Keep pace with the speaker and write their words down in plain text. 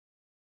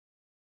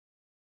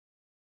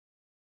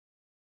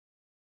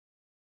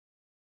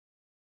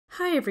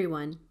Hi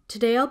everyone!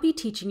 Today I'll be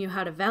teaching you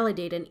how to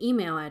validate an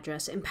email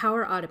address in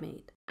Power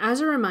Automate. As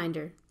a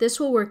reminder, this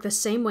will work the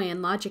same way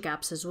in Logic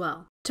Apps as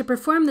well. To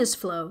perform this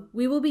flow,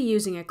 we will be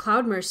using a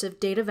Cloudmersive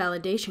data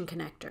validation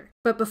connector.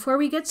 But before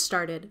we get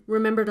started,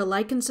 remember to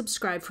like and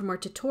subscribe for more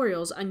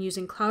tutorials on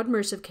using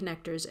Cloudmersive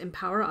connectors in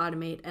Power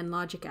Automate and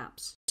Logic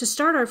Apps. To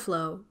start our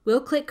flow,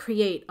 we'll click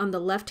Create on the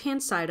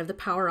left-hand side of the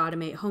Power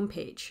Automate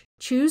homepage.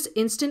 Choose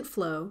Instant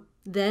Flow,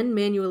 then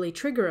manually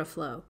trigger a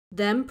flow,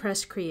 then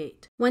press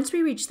Create. Once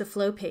we reach the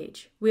flow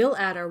page, we'll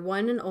add our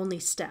one and only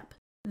step.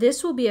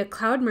 This will be a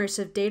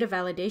Cloudmersive data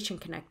validation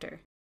connector,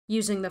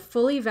 using the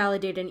fully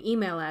validate an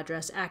email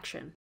address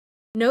action.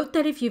 Note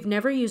that if you've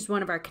never used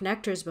one of our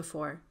connectors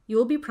before, you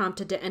will be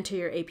prompted to enter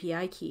your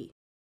API key.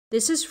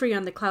 This is free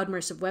on the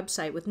Cloudmersive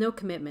website with no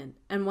commitment,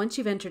 and once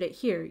you've entered it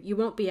here, you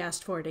won't be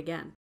asked for it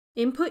again.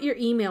 Input your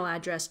email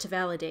address to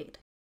validate.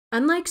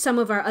 Unlike some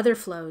of our other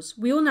flows,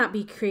 we will not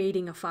be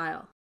creating a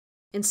file.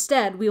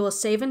 Instead, we will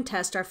save and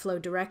test our flow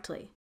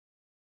directly.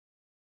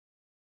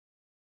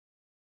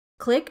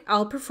 Click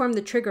I'll perform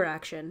the trigger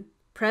action,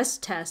 press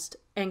Test,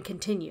 and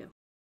Continue.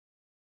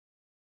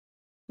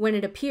 When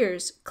it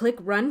appears, click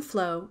Run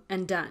Flow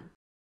and Done.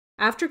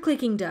 After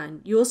clicking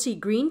Done, you will see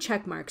green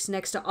check marks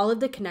next to all of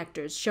the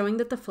connectors showing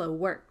that the flow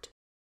worked.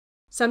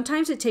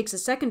 Sometimes it takes a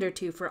second or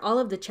two for all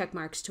of the check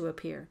marks to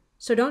appear,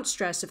 so don't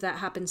stress if that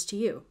happens to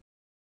you.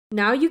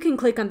 Now you can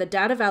click on the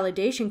Data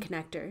Validation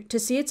connector to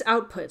see its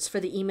outputs for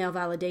the email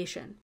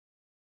validation.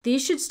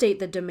 These should state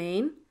the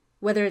domain,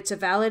 whether it's a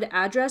valid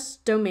address,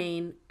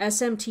 domain,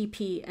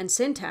 SMTP, and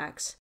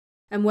syntax,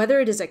 and whether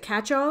it is a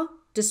catch-all,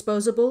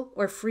 disposable,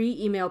 or free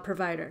email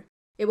provider.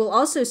 It will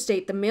also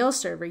state the mail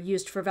server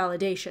used for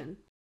validation.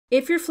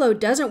 If your flow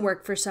doesn't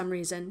work for some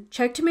reason,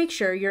 check to make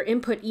sure your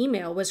input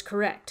email was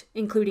correct,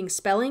 including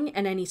spelling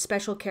and any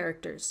special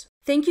characters.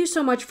 Thank you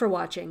so much for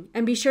watching,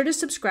 and be sure to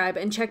subscribe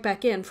and check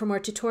back in for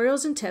more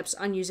tutorials and tips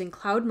on using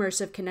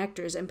Cloudmersive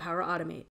connectors in Power Automate.